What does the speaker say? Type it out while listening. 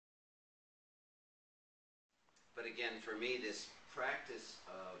But again, for me, this practice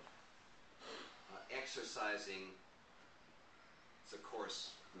of exercising, it's a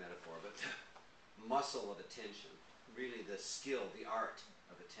coarse metaphor, but muscle of attention, really the skill, the art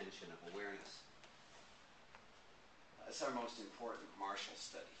of attention, of awareness. It's our most important martial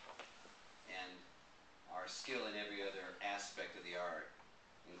study. And our skill in every other aspect of the art,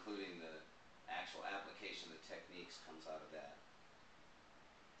 including the actual application of the techniques, comes out of that.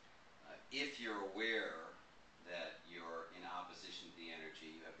 If you're aware that you're in opposition to the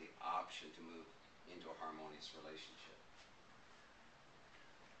energy, you have the option to move into a harmonious relationship.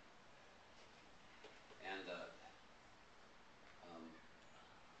 And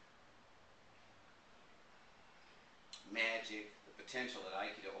magic, the potential that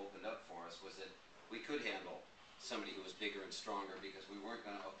Aikido opened up for us was that we could handle somebody who was bigger and stronger because we weren't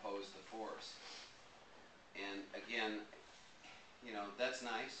going to oppose the force. And again, you know, that's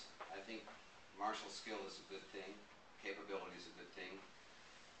nice. I think martial skill is a good thing. Capability is a good thing.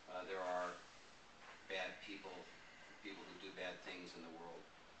 There are bad people, people who do bad things in the world.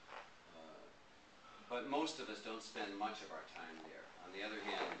 But most of us don't spend much of our time there. On the other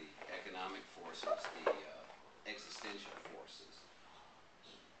hand, the economic forces, the existential forces,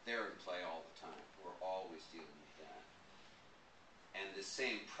 they're in play all the time. We're always dealing with that. And the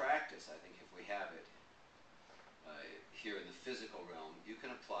same practice, I think, if we have it here in the physical realm, you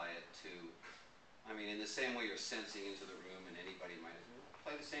can apply it to, I mean, in the same way you're sensing into the room and anybody might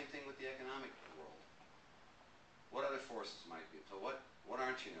play the same thing with the economic world. What other forces might be? So what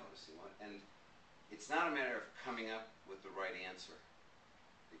aren't you noticing? And it's not a matter of coming up with the right answer,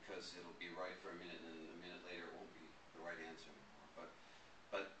 because it'll be right for a minute and then a minute later it won't be the right answer anymore.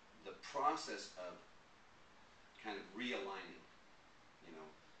 But the process of kind of realigning, you know,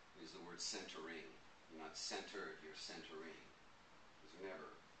 is the word centering. You're not centered, you're centering. Because you're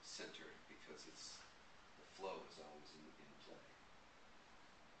never centered, because it's the flow is always in play.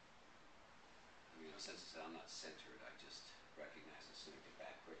 I mean, in a sense, I'm not centered, I just recognize as soon as I get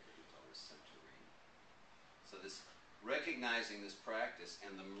back quicker, it's always centering. So this recognizing this practice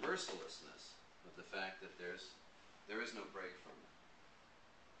and the mercilessness of the fact that there is no break from it.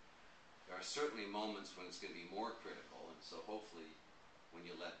 There are certainly moments when it's going to be more critical, and so hopefully when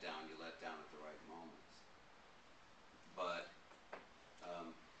you let down at the right moments. But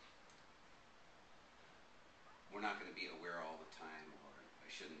we're not going to be aware all the time, or I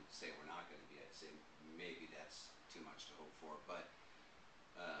shouldn't say we're not going to be, I'd say maybe that's too much to hope for. But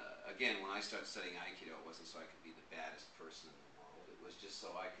again, when I started studying Aikido, it wasn't so I could be the baddest person in the world. It was just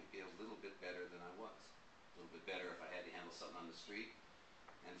so I could be a little bit better than I was. A little bit better if I had to handle something on the street.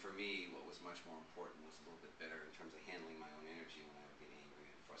 And for me, what was much more important was a little bit better in terms of handling my own energy when I would get angry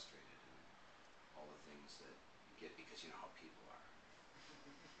and frustrated and all the things that you get because you know how people are.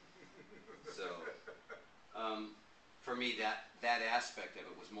 So, for me, that aspect of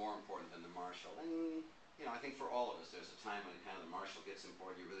it was more important than the martial. And, you know, I think for all of us, there's a time when kind of the martial gets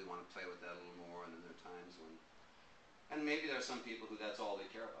important. You really want to play with that a little more, and then there are times when, and maybe there are some people who that's all they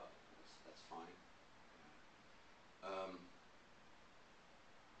care about. That's fine.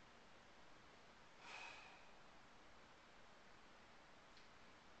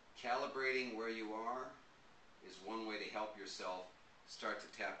 Calibrating where you are is one way to help yourself start to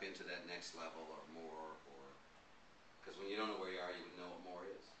tap into that next level or more, or because when you don't know where you are, you would know what more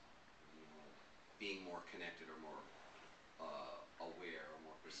is. You know, being more connected or more aware or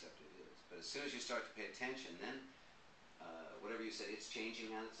more perceptive is. But as soon as you start to pay attention, then whatever you said, it's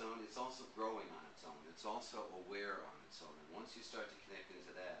changing on its own. It's also growing on its own. It's also aware on its own. And once you start to connect into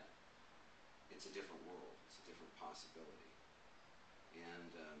that, it's a different world. It's a different possibility.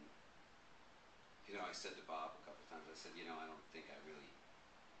 And you know, I said to Bob a couple of times, I said, you know, I don't think I really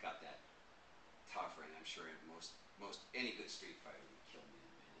got that tough, and I'm sure most any good street fighter would kill me in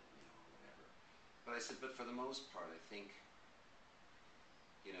a minute, you know, or whatever. But I said, but for the most part, I think,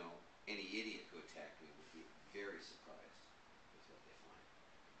 you know, any idiot who attacked me would be very surprised with what they find.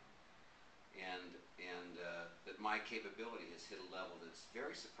 And that my capability has hit a level that's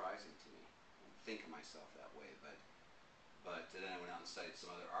very surprising to me. I don't think of myself that way, but then I went out and studied some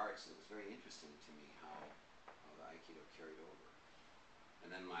other arts, and it was very interesting to me how the Aikido carried over.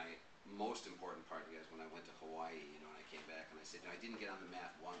 And then my most important part, because when I went to Hawaii, you know, and I came back and I said, I didn't get on the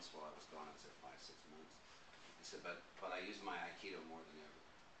mat once while I was gone. I was there 5-6 months. I said, but I used my Aikido more than ever.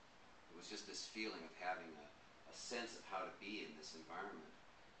 It was just this feeling of having a sense of how to be in this environment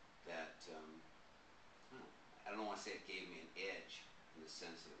that, I don't want to say it gave me an edge in the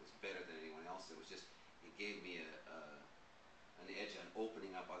sense that it was better than anyone else. It was just, it gave me an edge on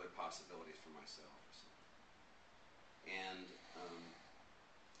opening up other possibilities for myself or something. And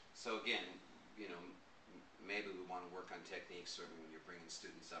so again, you know, maybe we techniques, certainly when you're bringing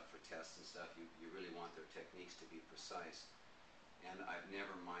students up for tests and stuff, you really want their techniques to be precise. And I've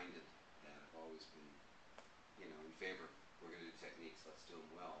never minded that. I've always been, in favor. We're going to do techniques, let's do them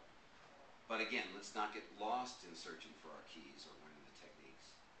well. But again, let's not get lost in searching for our keys or learning the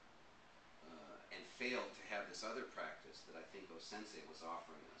techniques. And fail to have this other practice that I think Sensei was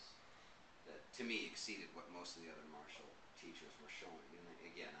offering us, that to me exceeded what most of the other martial teachers were showing. And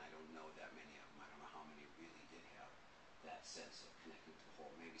again, I don't know that many of them. I don't know how many really did have that sense of connecting to the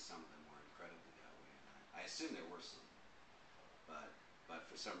whole. Maybe some of them were incredibly that way. And I assume there were some. But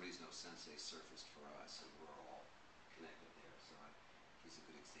for some reason, Sensei surfaced for us, and we're all connected there. So he's a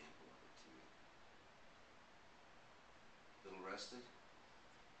good example of it to me. A little rested?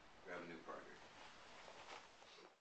 Grab a new partner.